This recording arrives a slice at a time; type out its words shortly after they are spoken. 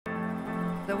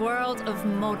The world of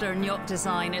modern yacht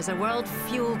design is a world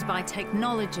fueled by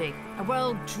technology, a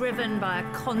world driven by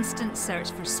a constant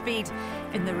search for speed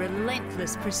in the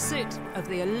relentless pursuit of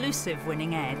the elusive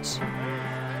winning edge.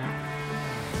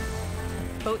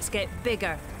 Boats get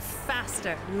bigger,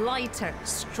 faster, lighter,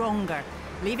 stronger,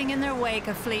 leaving in their wake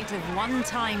a fleet of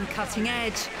one-time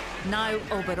cutting-edge, now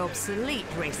all but obsolete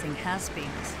racing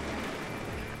has-beens.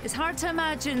 It's hard to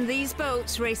imagine these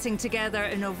boats racing together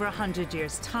in over 100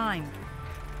 years' time.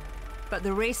 But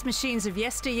the race machines of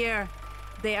yesteryear,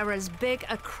 they are as big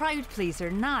a crowd pleaser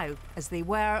now as they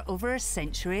were over a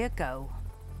century ago.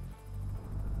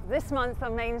 This month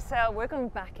on Mainsail, we're going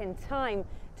back in time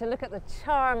to look at the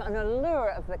charm and allure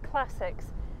of the classics,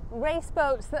 race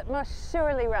boats that must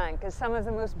surely rank as some of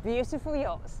the most beautiful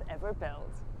yachts ever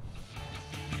built.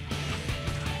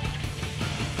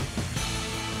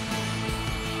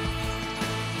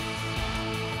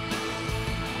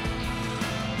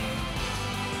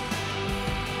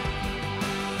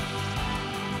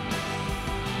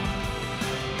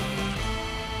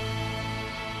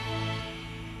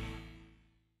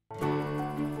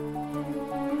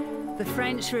 The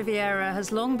French Riviera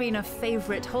has long been a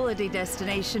favourite holiday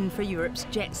destination for Europe's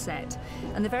jet set,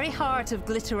 and the very heart of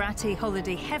glitterati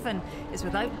holiday heaven is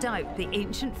without doubt the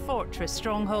ancient fortress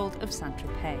stronghold of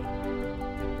Saint-Tropez.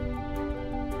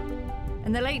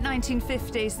 In the late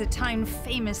 1950s, the town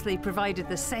famously provided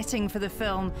the setting for the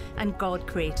film And God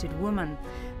Created Woman,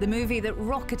 the movie that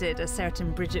rocketed a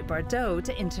certain Brigitte Bardot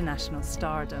to international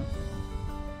stardom.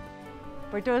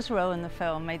 Bardot's role in the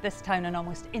film made this town an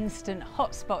almost instant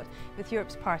hotspot with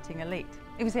Europe's partying elite.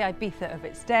 It was the Ibiza of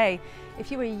its day.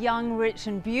 If you were young, rich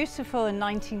and beautiful in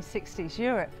 1960s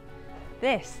Europe,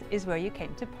 this is where you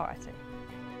came to party.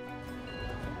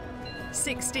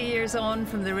 60 years on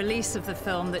from the release of the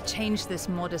film that changed this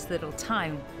modest little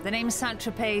town, the name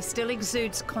Saint-Tropez still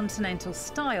exudes continental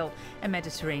style and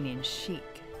Mediterranean chic.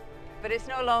 But it's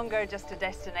no longer just a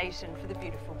destination for the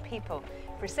beautiful people.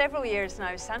 For several years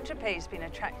now, Saint-Tropez has been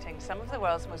attracting some of the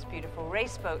world's most beautiful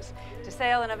race boats to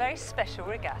sail in a very special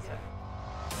regatta.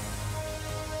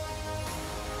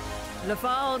 Le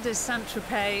Voiles de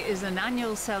Saint-Tropez is an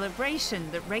annual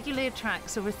celebration that regularly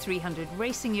attracts over 300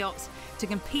 racing yachts to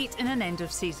compete in an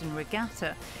end-of-season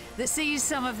regatta that sees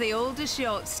some of the oldest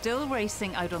yachts still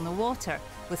racing out on the water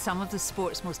with some of the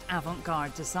sport's most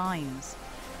avant-garde designs.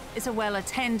 It's a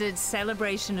well-attended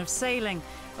celebration of sailing.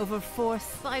 Over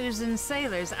 4,000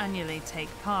 sailors annually take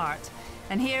part.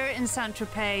 And here in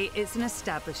Saint-Tropez, it's an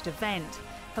established event,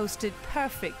 hosted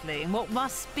perfectly in what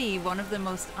must be one of the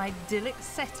most idyllic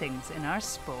settings in our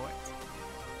sport.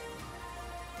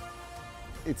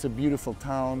 It's a beautiful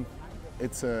town.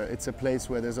 It's a place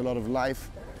where there's a lot of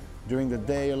life during the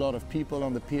day, a lot of people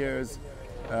on the piers,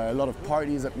 a lot of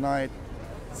parties at night.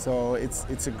 So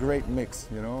it's a great mix,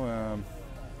 you know.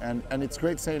 And it's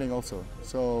great sailing also,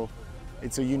 so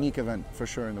it's a unique event for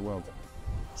sure in the world.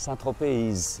 Saint-Tropez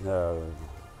is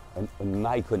an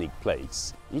iconic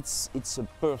place. It's a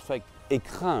perfect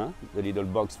écrin, the little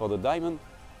box for the diamond,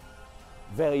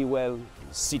 very well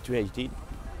situated.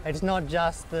 It's not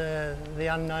just the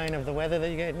unknown of the weather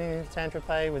that you get in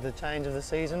Saint-Tropez with the change of the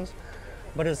seasons,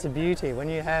 but it's the beauty. When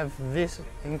you have this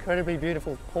incredibly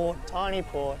beautiful port, tiny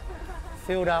port,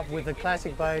 filled up with the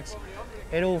classic boats,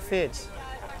 it all fits.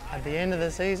 At the end of the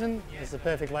season, it's the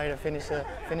perfect way to finish the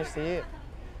year.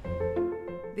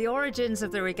 The origins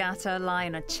of the regatta lie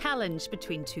in a challenge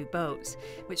between two boats,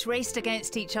 which raced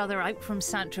against each other out from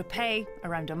Saint-Tropez,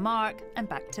 around a mark and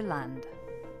back to land.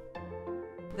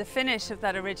 The finish of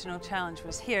that original challenge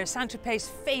was here, Saint-Tropez's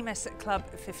famous Club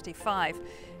 55.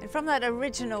 And from that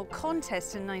original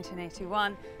contest in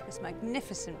 1981, this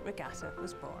magnificent regatta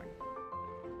was born.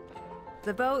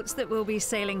 The boats that will be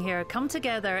sailing here come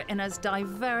together in as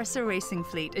diverse a racing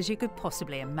fleet as you could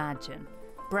possibly imagine.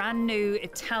 Brand new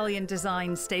Italian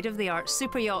designed state-of-the-art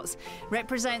super yachts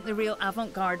represent the real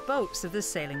avant-garde boats of the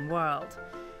sailing world.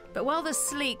 But while the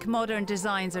sleek modern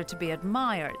designs are to be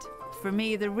admired, for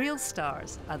me the real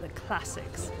stars are the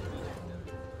classics.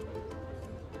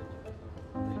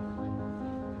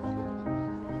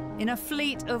 In a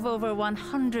fleet of over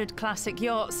 100 classic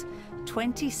yachts,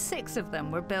 26 of them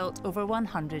were built over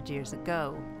 100 years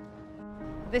ago.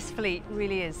 This fleet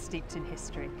really is steeped in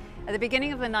history. At the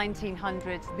beginning of the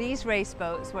 1900s, these race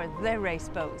boats were the race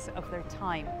boats of their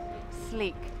time.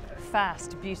 Sleek,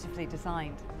 fast, beautifully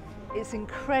designed. It's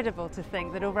incredible to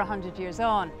think that over 100 years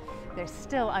on, they're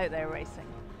still out there racing.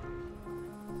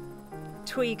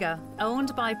 Twiga,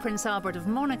 owned by Prince Albert of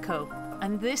Monaco,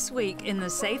 and this week in the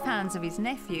safe hands of his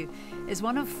nephew, is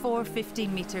one of 4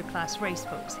 50-metre class race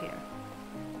boats here.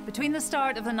 Between the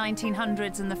start of the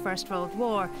 1900s and the First World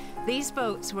War, these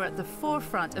boats were at the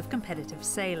forefront of competitive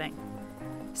sailing.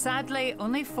 Sadly,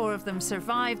 only 4 of them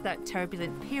survived that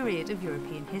turbulent period of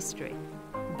European history.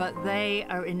 But they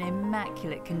are in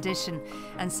immaculate condition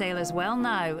and sail as well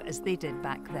now as they did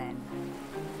back then.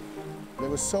 They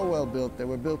were so well built, they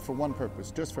were built for one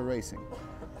purpose, just for racing.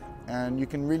 And you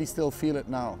can really still feel it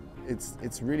now.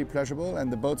 It's really pleasurable,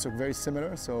 and the boats are very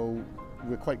similar, so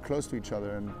we're quite close to each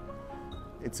other, and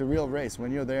it's a real race.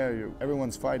 When you're there,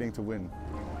 everyone's fighting to win.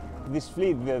 This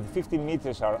fleet, the 15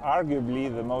 meters, are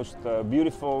arguably the most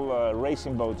beautiful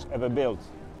racing boats ever built.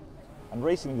 And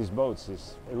racing these boats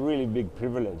is a really big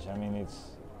privilege. I mean,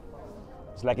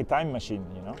 it's like a time machine,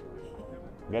 you know?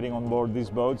 Getting on board these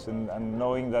boats and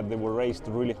knowing that they were raced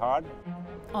really hard.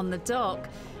 On the dock,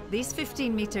 these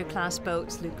 15-metre class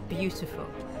boats look beautiful.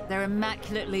 They're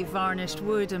immaculately varnished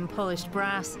wood and polished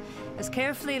brass, as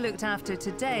carefully looked after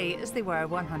today as they were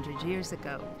 100 years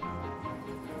ago.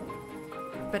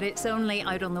 But it's only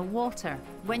out on the water,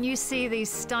 when you see these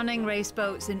stunning race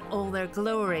boats in all their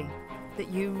glory, that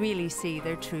you really see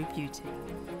their true beauty.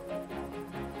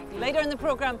 Later in the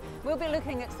programme, we'll be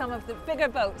looking at some of the bigger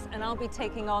boats, and I'll be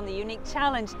taking on the unique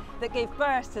challenge that gave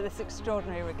birth to this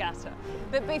extraordinary regatta.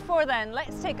 But before then,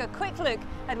 let's take a quick look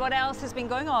at what else has been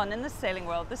going on in the sailing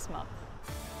world this month.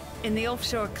 In the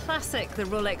offshore classic, the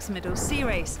Rolex Middle Sea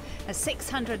Race, a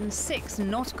 606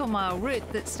 nautical mile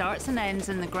route that starts and ends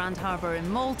in the Grand Harbour in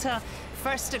Malta,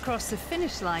 first across the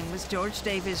finish line was George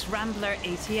Davis' Rambler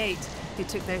 88, who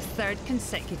took their 3rd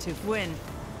consecutive win.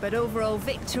 But overall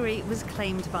victory was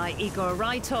claimed by Igor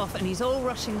Rytov and his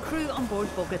all-Russian crew on board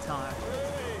Bogatar.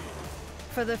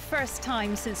 For the first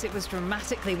time since it was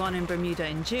dramatically won in Bermuda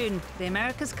in June, the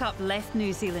America's Cup left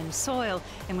New Zealand soil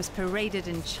and was paraded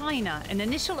in China in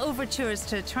initial overtures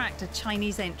to attract a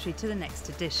Chinese entry to the next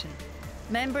edition.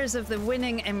 Members of the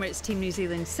winning Emirates Team New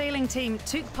Zealand sailing team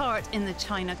took part in the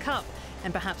China Cup,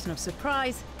 and perhaps no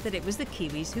surprise that it was the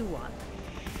Kiwis who won.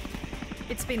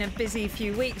 It's been a busy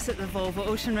few weeks at the Volvo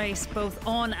Ocean Race, both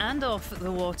on and off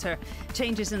the water.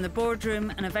 Changes in the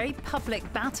boardroom and a very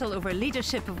public battle over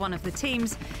leadership of one of the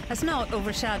teams has not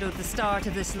overshadowed the start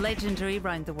of this legendary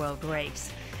round-the-world race.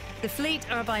 The fleet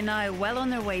are by now well on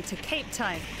their way to Cape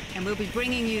Town, and we'll be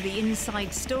bringing you the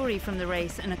inside story from the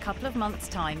race in a couple of months'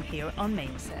 time here on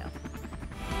Mainsail.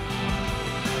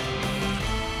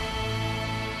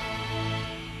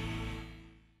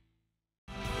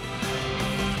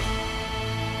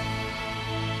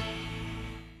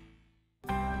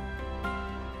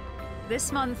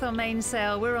 This month on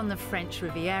Mainsail, we're on the French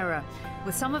Riviera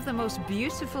with some of the most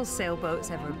beautiful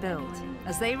sailboats ever built,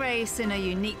 as they race in a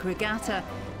unique regatta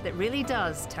that really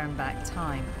does turn back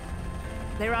time.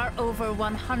 There are over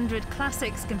 100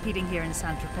 classics competing here in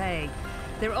Saint-Tropez.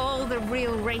 They're all the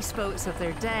real race boats of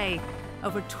their day.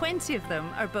 Over 20 of them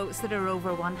are boats that are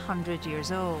over 100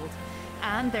 years old.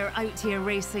 And they're out here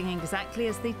racing exactly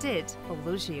as they did all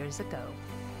those years ago.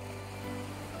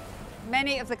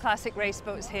 Many of the classic race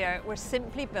boats here were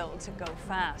simply built to go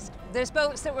fast. There's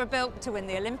boats that were built to win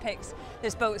the Olympics.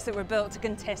 There's boats that were built to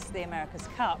contest the America's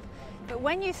Cup. But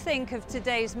when you think of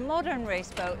today's modern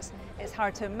race boats, it's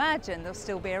hard to imagine they'll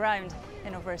still be around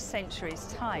in over a century's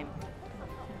time.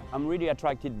 I'm really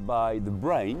attracted by the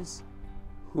brains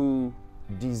who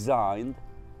designed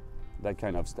that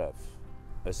kind of stuff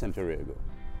a century ago.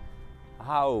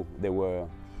 How they were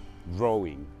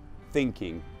drawing,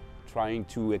 thinking, trying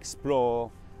to explore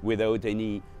without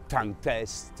any tank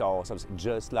test or something,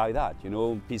 just like that, you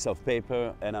know, piece of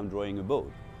paper and I'm drawing a boat.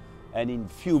 And in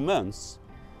few months,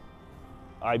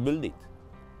 I built it.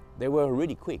 They were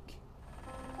really quick.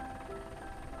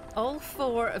 All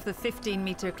 4 of the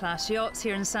 15-metre class yachts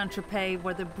here in Saint-Tropez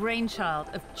were the brainchild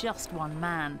of just one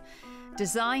man.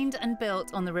 Designed and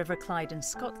built on the River Clyde in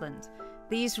Scotland,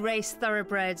 these race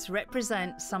thoroughbreds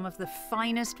represent some of the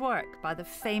finest work by the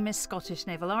famous Scottish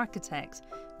naval architect,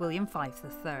 William Fyfe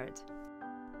III.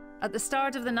 At the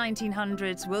start of the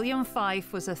 1900s, William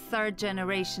Fyfe was a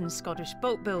 3rd-generation Scottish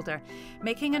boat builder,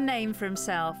 making a name for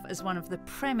himself as one of the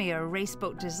premier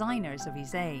raceboat designers of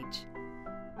his age.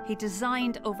 He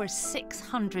designed over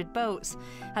 600 boats,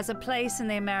 has a place in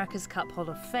the America's Cup Hall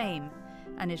of Fame,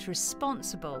 and is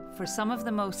responsible for some of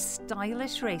the most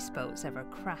stylish raceboats ever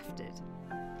crafted.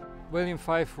 William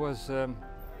Fyfe was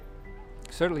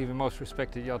certainly the most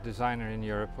respected yacht designer in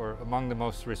Europe, or among the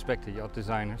most respected yacht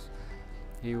designers.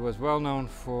 He was well known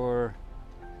for,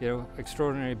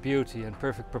 extraordinary beauty and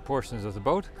perfect proportions of the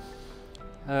boat.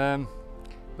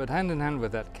 But hand in hand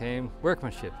with that came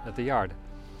workmanship at the yard,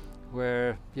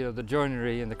 where the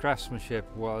joinery and the craftsmanship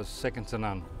was second to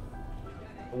none.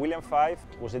 William V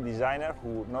was a designer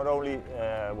who not only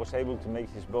was able to make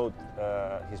his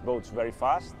boats very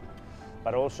fast,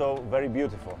 but also very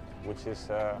beautiful, which is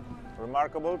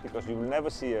remarkable because you will never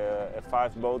see a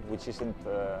five boat which isn't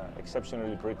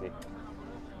exceptionally pretty.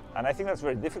 And I think that's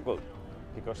very difficult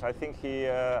because I think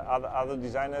other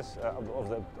designers of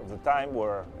the time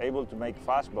were able to make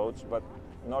fast boats, but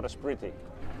not as pretty.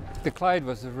 The Clyde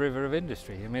was a river of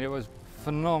industry. I mean, it was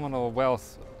phenomenal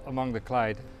wealth among the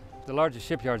Clyde. The largest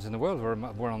shipyards in the world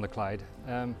were on the Clyde.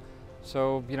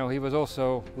 So, you know, he was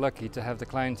also lucky to have the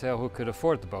clientele who could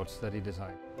afford the boats that he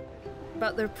designed.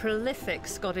 But the prolific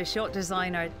Scottish yacht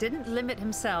designer didn't limit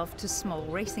himself to small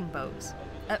racing boats.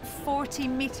 At 40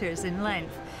 metres in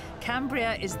length,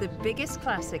 Cambria is the biggest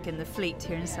classic in the fleet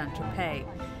here in Saint-Tropez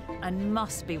and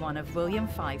must be one of William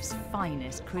V's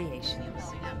finest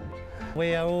creations.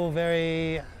 We are all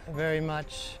very, very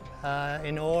much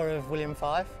in awe of William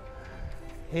V.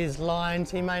 His lines,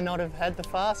 he may not have had the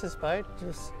fastest boat,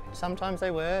 just sometimes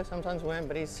they were, sometimes weren't,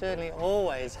 but he certainly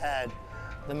always had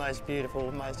the most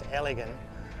beautiful, most elegant.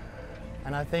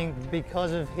 And I think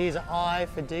because of his eye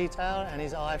for detail and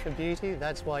his eye for beauty,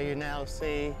 that's why you now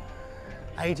see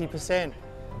 80%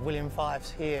 William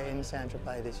V's here in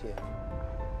Saint-Tropez this year.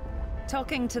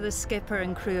 Talking to the skipper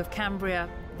and crew of Cambria,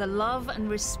 the love and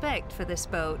respect for this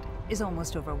boat is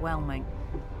almost overwhelming.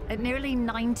 At nearly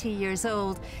 90 years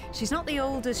old, she's not the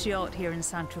oldest yacht here in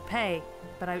Saint-Tropez,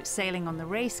 but out sailing on the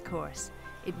race course,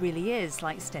 it really is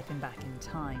like stepping back in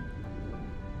time.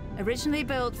 Originally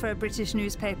built for a British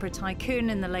newspaper tycoon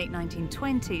in the late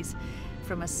 1920s,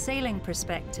 from a sailing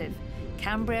perspective,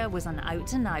 Cambria was an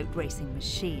out-and-out racing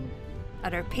machine.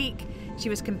 At her peak, she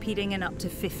was competing in up to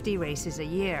 50 races a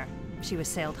year. She was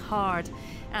sailed hard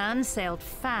and sailed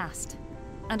fast.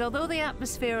 And although the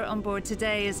atmosphere on board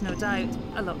today is no doubt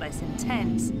a lot less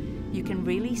intense, you can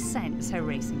really sense her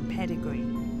racing pedigree.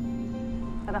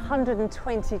 At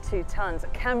 122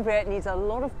 tonnes, Cambria needs a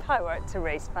lot of power to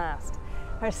race fast.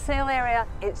 Her sail area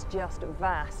is just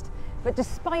vast, but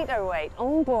despite her weight,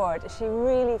 on board she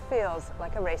really feels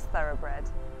like a race thoroughbred.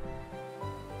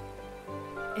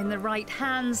 In the right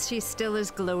hands, she's still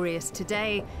as glorious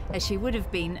today as she would have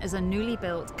been as a newly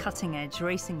built cutting-edge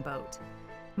racing boat.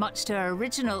 Much to her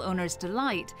original owner's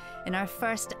delight, in her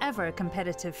first ever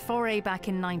competitive foray back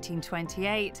in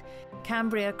 1928,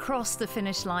 Cambria crossed the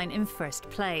finish line in first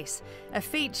place, a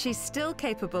feat she's still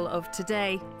capable of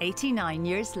today, 89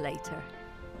 years later.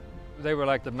 They were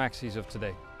like the Maxis of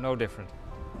today, no different.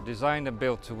 Designed and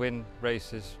built to win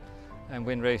races, and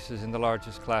win races in the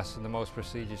largest class and the most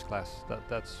prestigious class.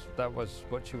 That was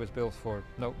what she was built for,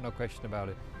 no question about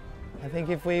it. I think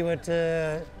if we were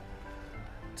to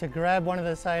grab one of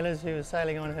the sailors who was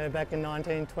sailing on her back in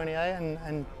 1928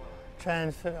 and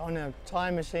transfer on a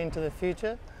time machine to the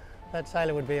future, that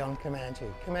sailor would be on Comanche.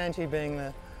 Comanche being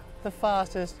the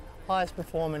fastest, highest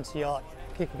performance yacht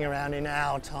kicking around in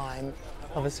our time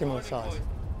of a similar size.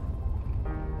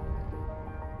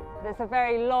 There's a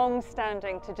very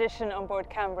long-standing tradition on board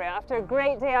Cambria. After a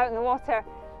great day out in the water,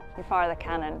 you fire the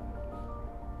cannon.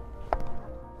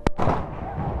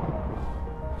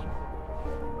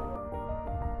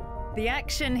 The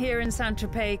action here in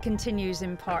Saint-Tropez continues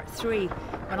in part 3,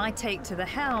 when I take to the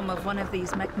helm of one of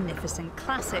these magnificent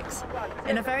classics,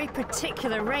 in a very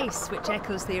particular race which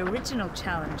echoes the original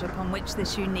challenge upon which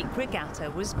this unique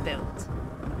regatta was built.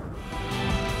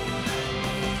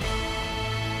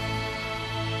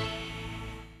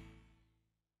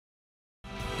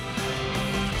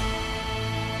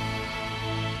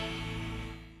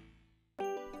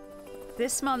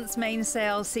 This month's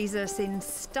Mainsail sees us in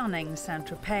stunning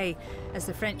Saint-Tropez, as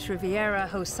the French Riviera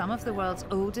hosts some of the world's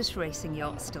oldest racing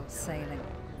yachts still sailing.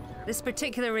 This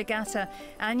particular regatta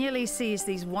annually sees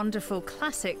these wonderful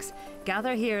classics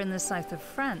gather here in the south of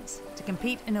France to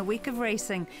compete in a week of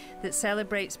racing that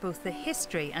celebrates both the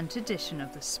history and tradition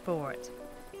of the sport.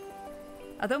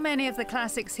 Although many of the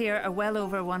classics here are well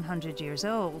over 100 years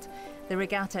old, the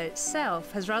regatta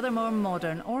itself has rather more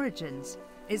modern origins.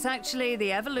 It's actually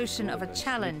the evolution of a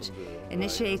challenge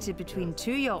initiated between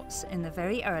two yachts in the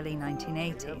very early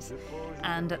 1980s.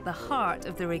 And at the heart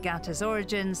of the regatta's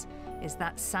origins is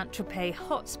that Saint-Tropez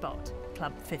hotspot,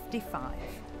 Club 55.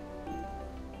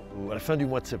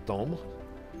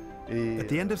 At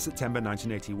the end of September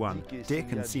 1981,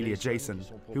 Dick and Celia Jason,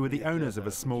 who were the owners of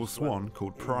a small swan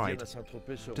called Pride,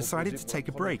 decided to take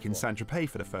a break in Saint-Tropez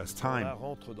for the first time.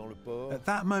 At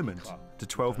that moment, the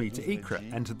 12-metre Icre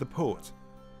entered the port,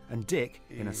 and Dick,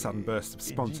 in a sudden burst of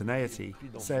spontaneity,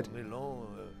 said,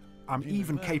 "I'm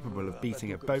even capable of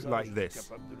beating a boat like this.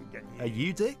 Are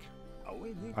you, Dick?"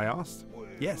 I asked.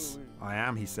 "Yes, I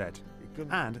am," he said.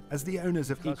 And as the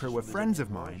owners of Ypres were friends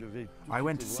of mine, I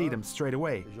went to see them straight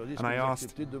away, and I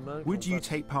asked, would you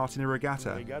take part in a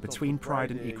regatta between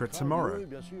Pride and Ypres tomorrow?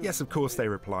 Yes, of course, they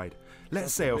replied.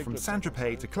 Let's sail from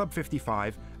Saint-Tropez to Club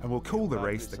 55, and we'll call the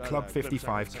race the Club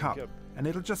 55 Cup, and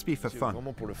it'll just be for fun.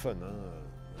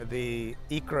 The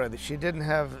Ypres, she didn't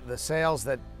have the sails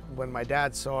that when my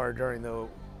dad saw her during the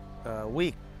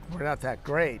week were not that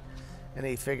great, and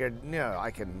he figured, you know,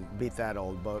 I can beat that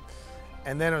old boat.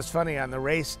 And then it was funny, on the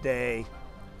race day,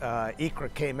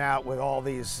 Ypres came out with all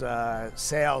these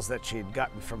sails that she'd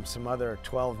gotten from some other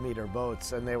 12-meter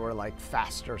boats, and they were like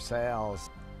faster sails.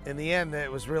 In the end,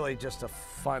 it was really just a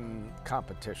fun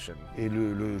competition.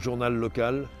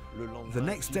 The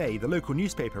next day, the local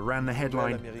newspaper ran the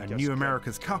headline, "A New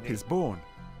America's Cup is born."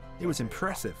 It was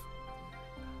impressive.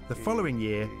 The following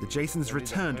year, the Jasons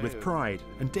returned with Pride,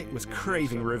 and Dick was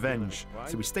craving revenge.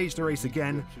 So we staged the race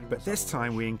again, but this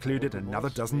time we included another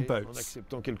dozen boats.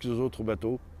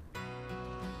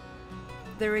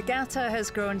 The regatta has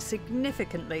grown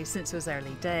significantly since those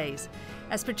early days.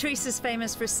 As Patrice is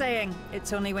famous for saying,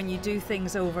 it's only when you do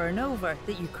things over and over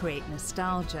that you create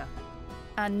nostalgia.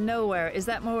 And nowhere is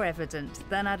that more evident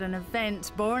than at an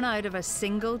event born out of a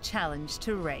single challenge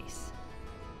to race.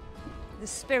 The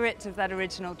spirit of that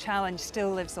original challenge still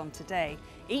lives on today.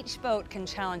 Each boat can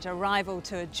challenge a rival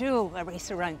to a duel, a race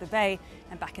around the bay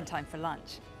and back in time for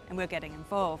lunch. And we're getting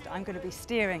involved. I'm going to be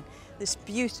steering this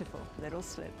beautiful little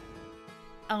sloop.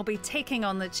 I'll be taking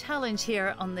on the challenge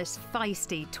here on this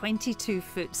feisty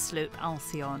 22-foot sloop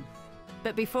Alcyon.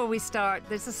 But before we start,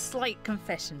 there's a slight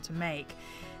confession to make.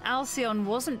 Alcyon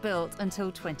wasn't built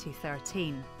until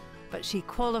 2013, but she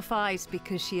qualifies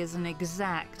because she is an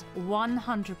exact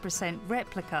 100%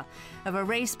 replica of a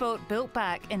raceboat built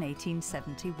back in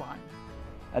 1871.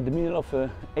 At the middle of the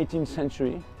 18th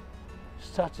century,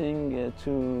 starting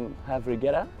to have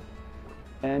regatta,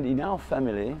 and in our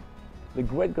family, the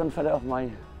great-grandfather of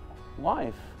my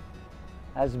wife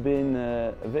has been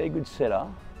a very good sailor,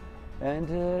 and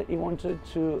he wanted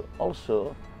to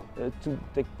also to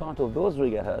take part of those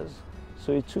regattas.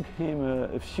 So it took him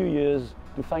a few years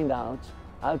to find out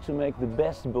how to make the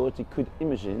best boat he could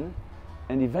imagine,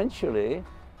 and eventually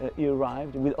he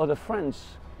arrived with other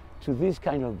friends to this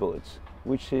kind of boat,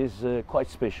 which is quite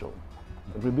special.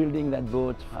 Rebuilding that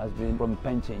boat has been from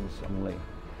paintings only.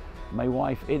 My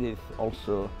wife Edith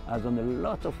also has done a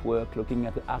lot of work looking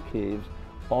at the archives,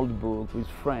 old books with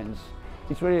friends.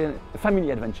 It's really a family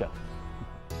adventure.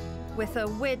 With a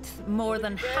width more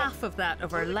than half of that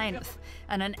of her length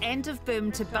and an end of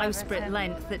boom to bowsprit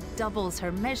length that doubles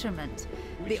her measurement,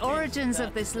 the origins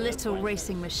of this little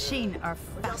racing machine are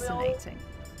fascinating.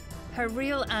 Her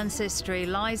real ancestry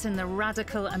lies in the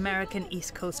radical American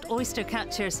East Coast oyster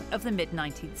catchers of the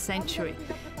mid-19th century,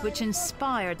 which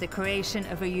inspired the creation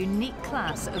of a unique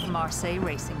class of Mainsail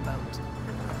racing boat.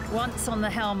 Once on the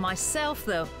helm myself,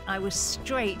 though, I was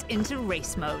straight into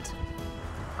race mode.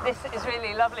 This is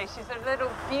really lovely. She's a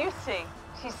little beauty.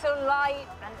 She's so light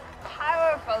and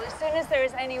powerful. As soon as there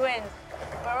is any wind,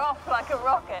 we're off like a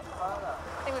rocket.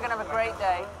 I think we're going to have a great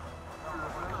day.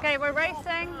 Okay, we're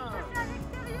racing.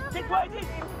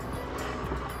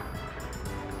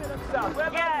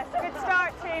 Yes, good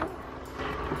start, team.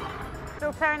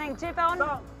 Still turning, jib on.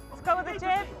 Let's go with the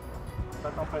jib.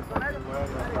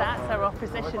 That's our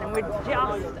opposition, and we're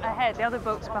just ahead. The other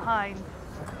boat's behind.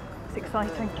 It's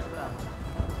exciting.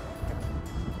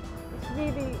 It's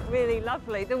really, really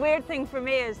lovely. The weird thing for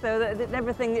me is, though, that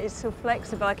everything is so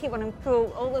flexible. I keep wanting to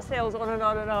pull all the sails on and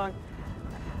on and on.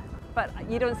 But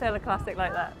you don't sail a classic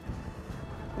like that.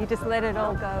 You just let it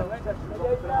all go.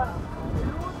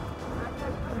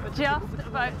 Just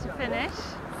about to finish.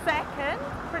 Second.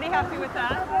 Pretty happy with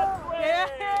that. Yeah.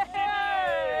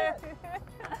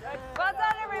 Well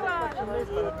done, everyone.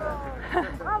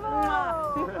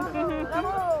 Bravo.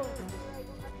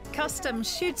 Custom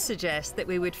should suggest that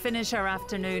we would finish our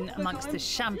afternoon amongst the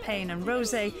champagne and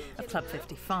rosé of Club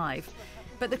 55.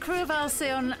 But the crew of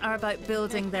Alcyon are about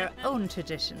building their own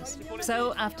traditions.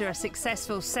 So, after a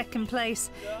successful second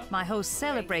place, my host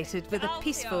celebrated with a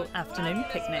peaceful afternoon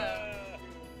picnic.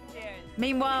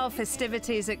 Meanwhile,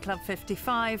 festivities at Club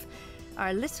 55 are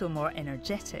a little more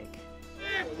energetic.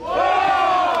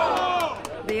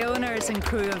 The owners and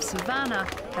crew of Savannah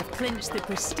have clinched the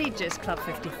prestigious Club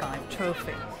 55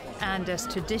 trophy. And as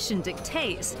tradition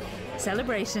dictates,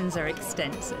 celebrations are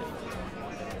extensive.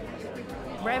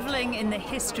 Reveling in the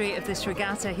history of this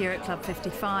regatta here at Club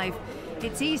 55,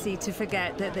 it's easy to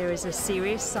forget that there is a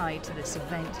serious side to this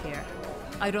event here.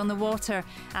 Out on the water,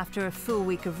 after a full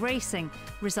week of racing,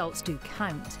 results do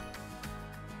count.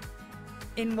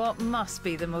 In what must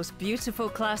be the most beautiful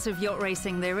class of yacht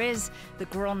racing there is, the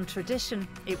Grande Tradition,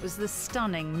 it was the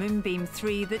stunning Moonbeam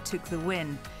 3 that took the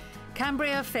win.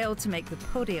 Cambria failed to make the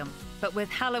podium, but with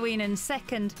Halloween in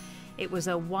second, it was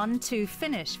a 1-2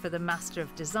 finish for the Master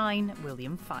of Design,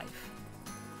 William Fife.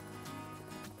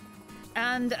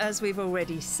 And as we've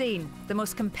already seen, the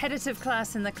most competitive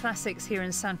class in the classics here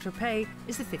in Saint-Tropez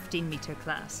is the 15-metre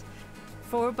class.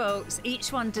 4 boats,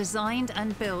 each one designed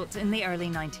and built in the early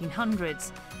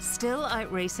 1900s, still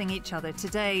outracing each other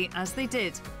today as they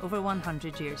did over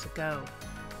 100 years ago.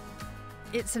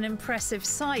 It's an impressive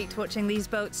sight watching these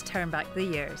boats turn back the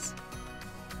years.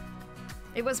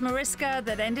 It was Mariska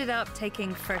that ended up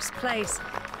taking first place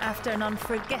after an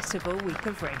unforgettable week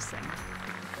of racing.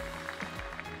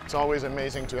 It's always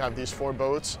amazing to have these 4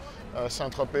 boats.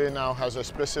 Saint-Tropez now has a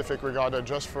specific regatta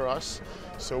just for us,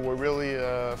 so we're really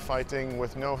fighting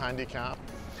with no handicap.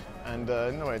 And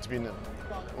no, it's been,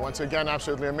 once again,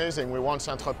 absolutely amazing. We won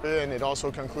Saint-Tropez, and it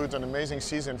also concludes an amazing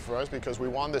season for us because we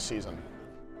won the season.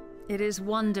 It is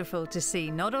wonderful to see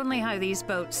not only how these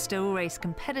boats still race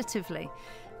competitively,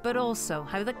 but also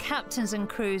how the captains and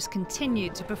crews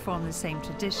continued to perform the same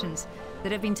traditions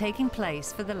that have been taking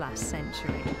place for the last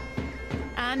century.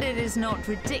 And it is not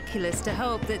ridiculous to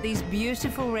hope that these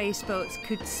beautiful race boats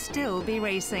could still be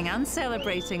racing and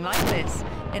celebrating like this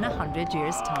in 100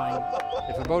 years' time.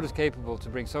 If a boat is capable to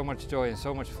bring so much joy and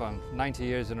so much fun 90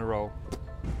 years in a row,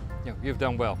 you've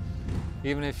done well.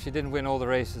 Even if she didn't win all the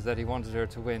races that he wanted her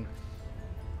to win,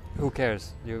 who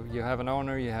cares? You have an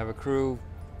owner, you have a crew,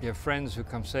 you have friends who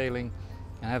come sailing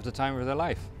and have the time of their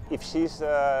life. If she's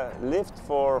lived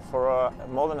for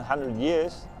more than 100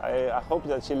 years, I hope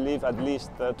that she'll live at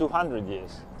least 200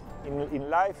 years. In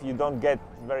life, you don't get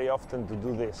very often to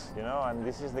do this, you know, and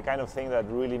this is the kind of thing that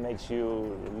really makes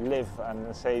you live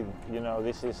and say, you know,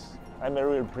 I'm a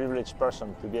real privileged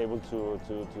person to be able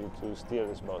to steer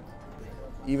this boat.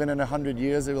 Even in 100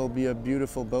 years, it will be a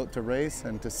beautiful boat to race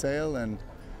and to sail, and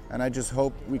I just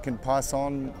hope we can pass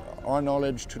on our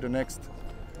knowledge to the next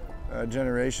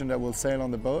generation that will sail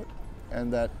on the boat,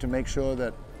 and that to make sure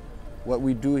that what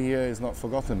we do here is not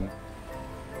forgotten.